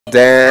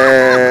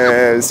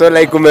Damn. So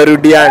like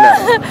umerudiana.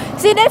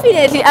 See,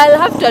 definitely I'll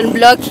have to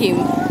unblock him.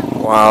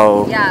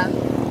 Wow. Yeah.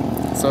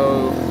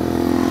 So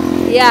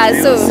Yeah,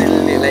 so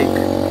like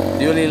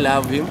do you really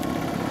love him?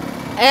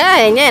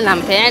 yenyewe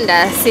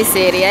nampenda, si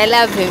siri. I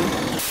love him.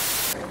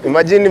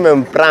 Imagine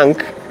nimemprank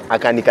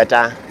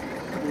akanikataa.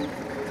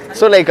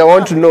 So like I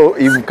want to know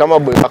if kama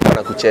boy wako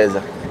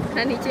anakucheza.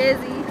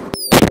 Anichezi.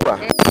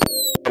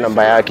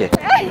 Namba yake.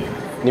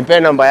 Nipe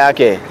namba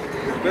yake.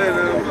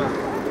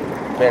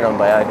 Nipe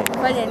namba yake.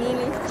 Fanya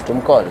nini?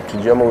 Tumcall,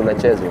 tujue kama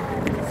unacheza.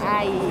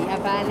 Ai,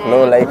 hapana.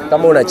 No, like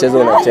kama unacheza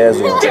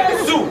unacheza.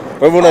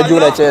 Wewe unajua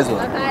unacheza?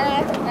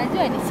 Hapana,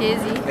 najua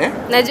nichezi.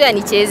 Najua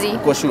nichezi.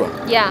 Uko sure?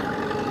 Yeah.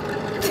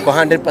 Kwa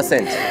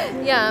 100%.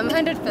 Yeah, I'm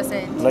 100%.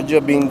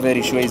 Unajua being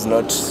very sure is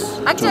not.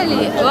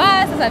 Actually,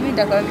 sasa mimi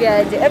nitakwambia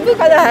aje. Hebu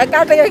kwanza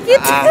hakata hiyo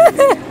kitu.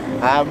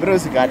 Bro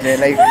sikate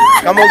like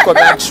kama uko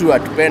that sure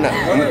tupena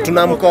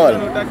tunamcall.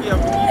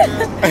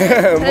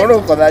 Mbona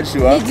uko that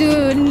sure?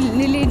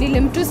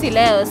 Nilimtusi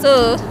leo.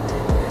 So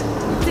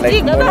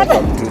like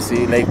mtusi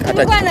like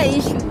hata uko na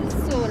issues.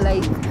 So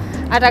like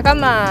hata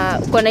kama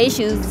uko na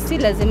issues si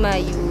lazima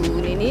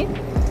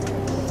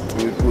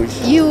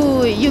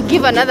you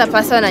give another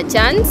person a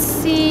chance.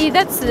 See,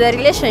 that's the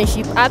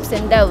relationship, ups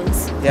and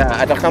downs. Yeah,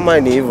 hata kama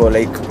ni hivyo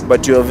like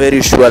but you're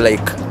very sure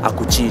like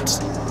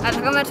akucheat.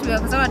 Hata kama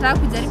tumekosema nataka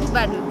kujaribu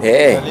bado.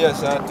 Angalia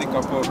shati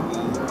couple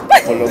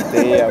of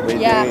the year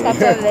baby. Yeah,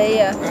 couple of the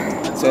year.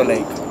 So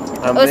like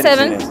I'm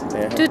 07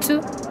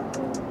 22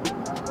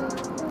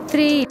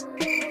 3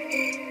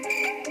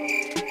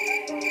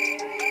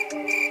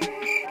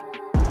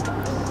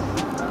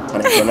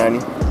 Anaitwa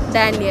nani?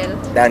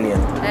 Daniel.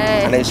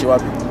 Anaishi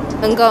wapi?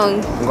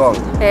 Ngong.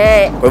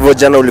 Kwa hivyo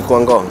jana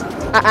ulikuwa Ngong?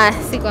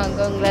 Si kwa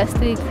Ngong,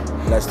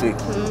 last week.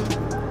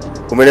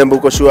 Umeniambia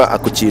uko sure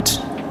akucheat?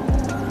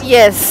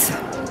 Yes.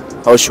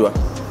 How sure?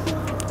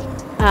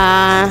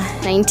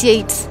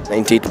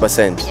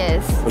 98%.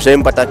 Yes.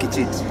 Ushaimpata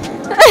akicheat?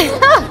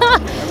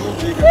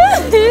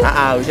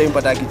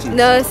 Ushaimpata akicheat?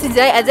 No,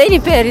 sijai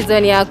nipe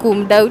reason ya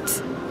kumdoubt.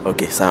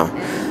 Okay, sawa.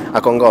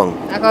 Ako Ngong.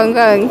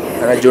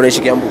 Anajua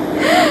unaishi Kiambu?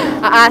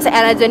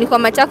 Anajua ni kwa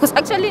Machakos.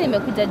 Actually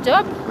nimekuja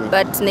job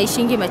but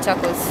naishingi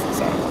Machakos.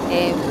 Sawa.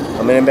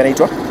 Ameniambia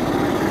anaitwa?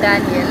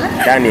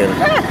 Daniel.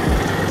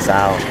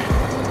 Sawa.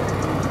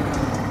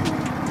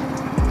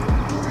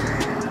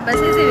 But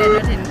sisi we are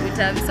not in good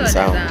terms, so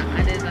sawa.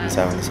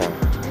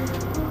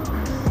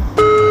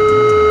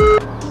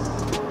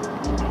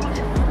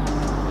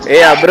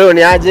 Bro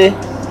ni aje?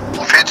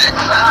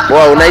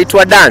 Wow,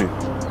 unaitwa Dan?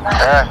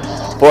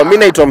 Poa, mimi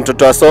naitwa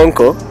mtoto wa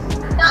Sonko.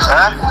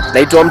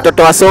 Naitwa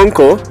mtoto wa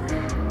Sonko.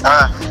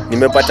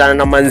 Nimepatana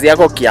na manzi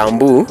yako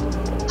Kiambu.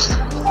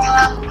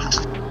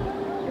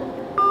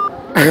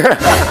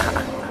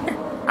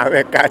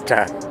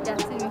 Amekata.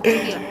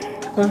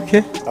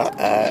 Okay.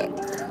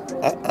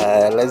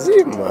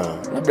 Lazima.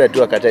 Labda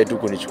tu akatae tu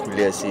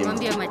kunichukulia simu.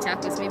 Mwambie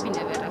Machakos, maybe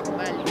never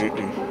atakubali.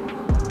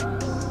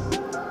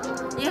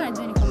 Yeye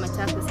anajua niko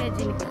Machakos, yeye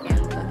ajui niko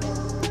Kiambu.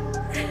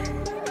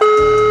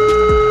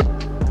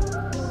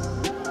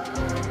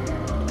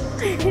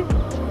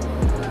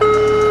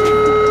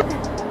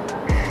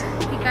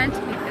 He can't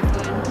pick the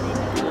phone.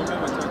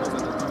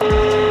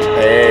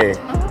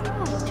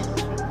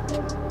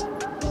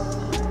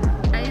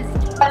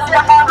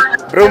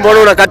 Bro, mbona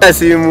unakata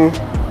simu?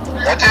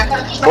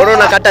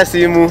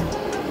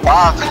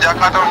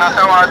 Sijakata,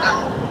 unasemaje?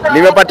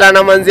 Nimepatana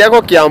na manzi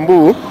yako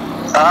Kiambu.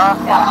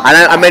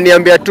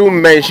 Ameniambia tu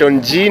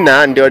mention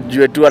jina ndio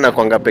ajue tu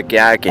anakuanga peke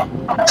yake.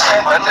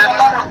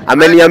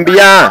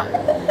 Ameniambia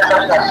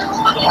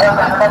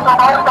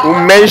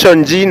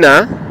mention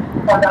jina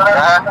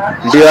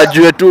ndio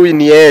ajue tu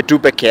ni yeye tu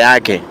peke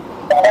yake.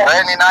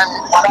 Wewe ni nani?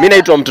 Mimi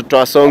naitwa mtoto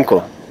wa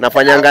Sonko.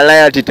 Nafanyanga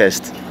loyalty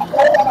test.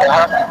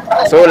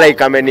 So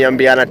like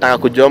ameniambia anataka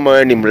kujua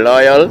wewe ni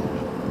mloyal.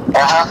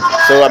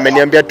 So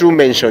ameniambia tu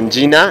mention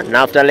jina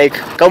na after like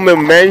kama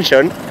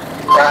mention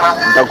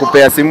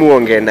nitakupea simu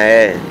uongee na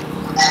yeye.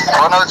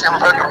 Mbona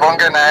usimpe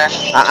tubonge na yeye?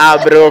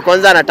 Bro,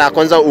 kwanza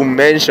anataka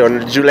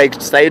mention juu like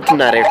sasa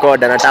tuna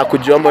record, anataka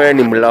kujua wewe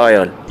ni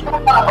mloyal.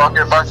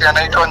 Okay, basi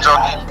anaitwa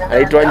Njoki.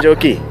 Anaitwa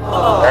Njoki?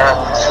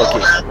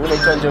 Okay.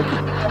 Unaitwa Njoki?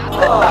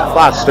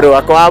 Fuck bro,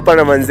 wako hapa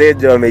na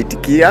manzeje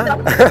wameitikia.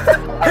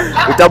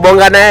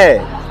 Utabonga na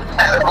yeye?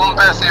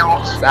 Umpe simu.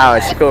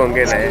 Sawa, shika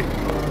ongea na yeye.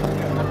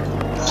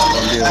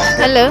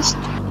 Hello.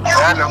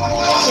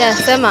 Yeah,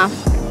 sema.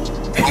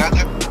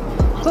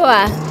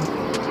 Poa.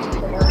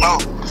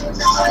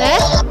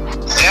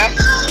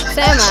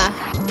 Sema.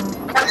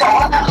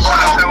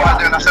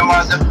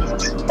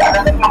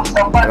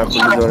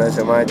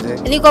 Unasemaje?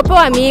 Niko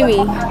poa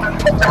mimi.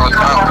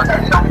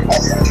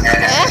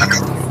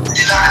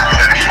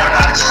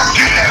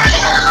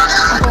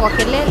 Kwa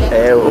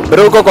kelele.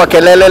 Bro, uko kwa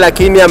kelele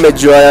lakini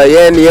amejua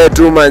yeye ni yeye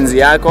tu manzi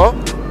yako.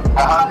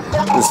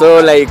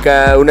 So like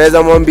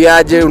unaweza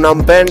mwambiaje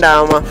unampenda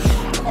ama?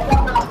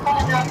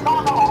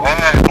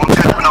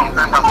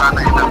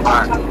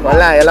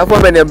 Wala, alafu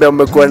ameniambia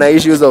mmekuwa na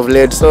issues of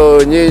late.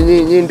 So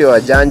nyinyi ndio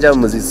wajanja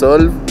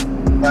mzisolve.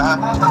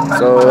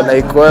 So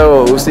like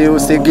wewe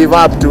usi give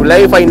up tu.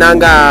 Life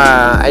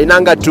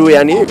ainanga tu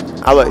yani.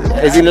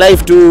 As in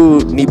life tu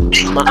ni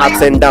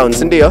ups and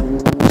downs, ndio?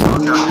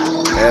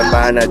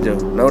 Bana jo.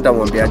 Na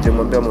utamwambiaje?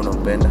 Mwambie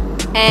unampenda.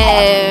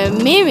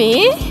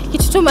 Mimi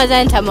kitu tu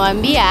moja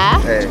nitamwambia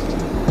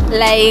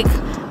like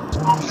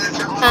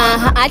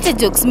acha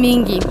jokes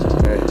mingi.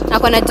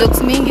 Ako na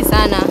jokes mingi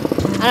sana.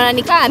 Anaona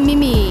nikaa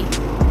mimi.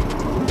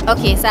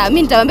 Okay, sawa.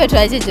 Mimi nitamwambia tu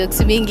ache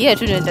jokes mingi, hiyo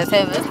tu ndio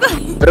nitasema.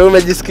 Bro,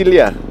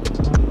 umejisikilia?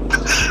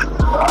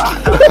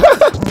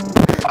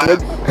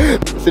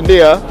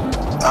 Sindio?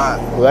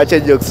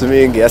 Uache jokes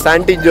mingi.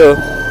 Asante jo.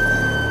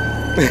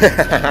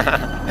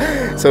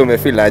 So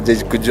umefeel aje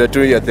kujua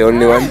tu you're the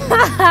only one?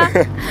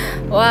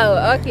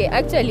 Wow, okay.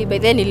 Actually by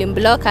then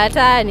nilimblock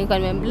hata, nilikuwa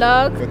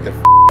nimemblock.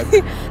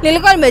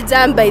 Nilikuwa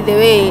nimejam by the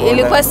way.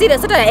 Ilikuwa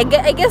serious.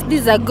 I guess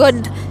this is a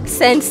God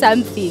sent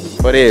something.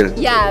 For real?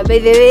 Yeah, by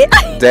the way.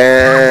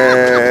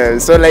 Damn.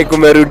 So like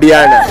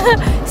umerudiana?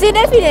 See,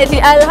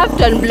 definitely I'll have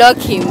to unblock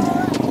him.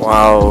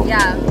 Wow.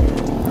 Yeah.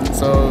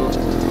 So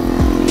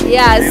do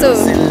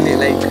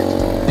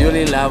you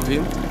really love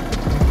him?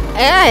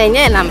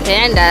 Yeah,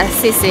 nampenda.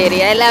 Si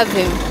seri, I love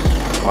him.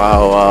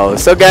 Wow.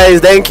 So guys,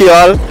 thank you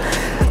all.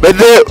 But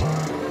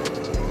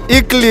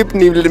hii clip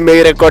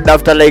nimerecord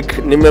after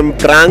like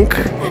nimemprank.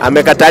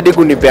 Amekatadi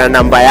kunipea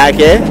namba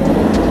yake.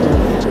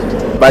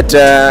 But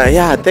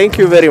yeah, thank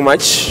you very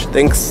much.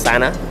 Thanks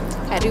sana.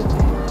 Karibu.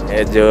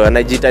 Jo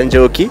anajita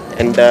Njoki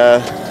and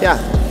yeah.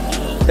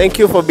 Thank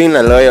you for being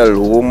a loyal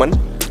woman.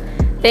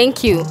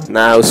 Thank you.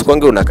 Na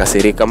usikwange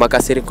unakasirika.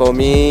 Makasiriko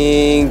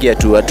mingi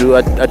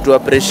atu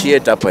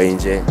appreciate hapa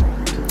nje.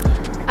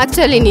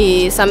 Actually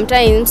ni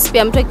sometimes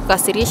pia mtu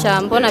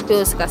akikukasirisha, mbona pia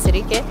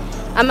usikasirike?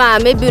 Ama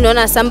maybe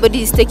unaona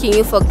somebody is taking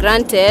you for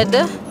granted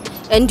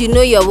and you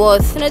know your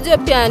worth. Unajua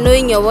pia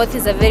knowing your worth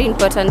is a very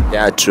important.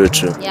 Yeah, true.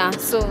 Yeah,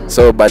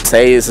 so but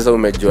sasa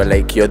umejua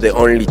like you're the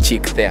only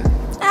chick there.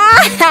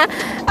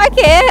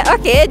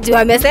 Okay, juu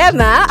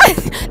amesema.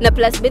 Na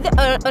plus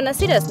on a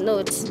serious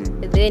note,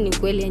 then ni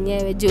kweli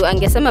yenyewe juu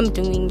angesema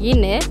mtu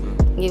mwingine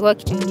ingekuwa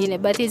kitu kingine,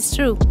 but it's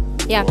true.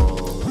 Yeah.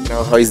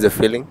 Now how is the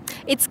feeling?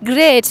 It's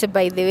great,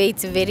 by the way.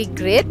 It's very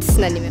great.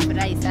 Na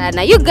nimefurahi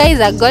sana. You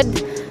guys are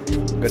God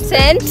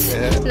sent.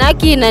 Yeah.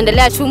 Naki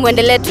naendelea tu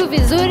muendelee tu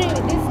vizuri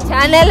with this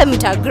channel,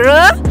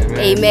 mtagrow.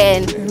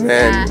 Amen.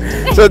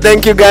 So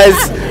thank you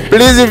guys.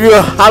 Please, if you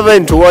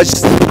haven't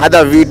watched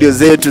other videos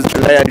there to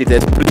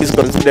please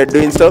consider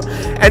doing so,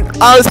 and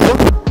also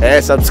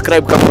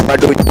subscribe kama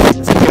bado.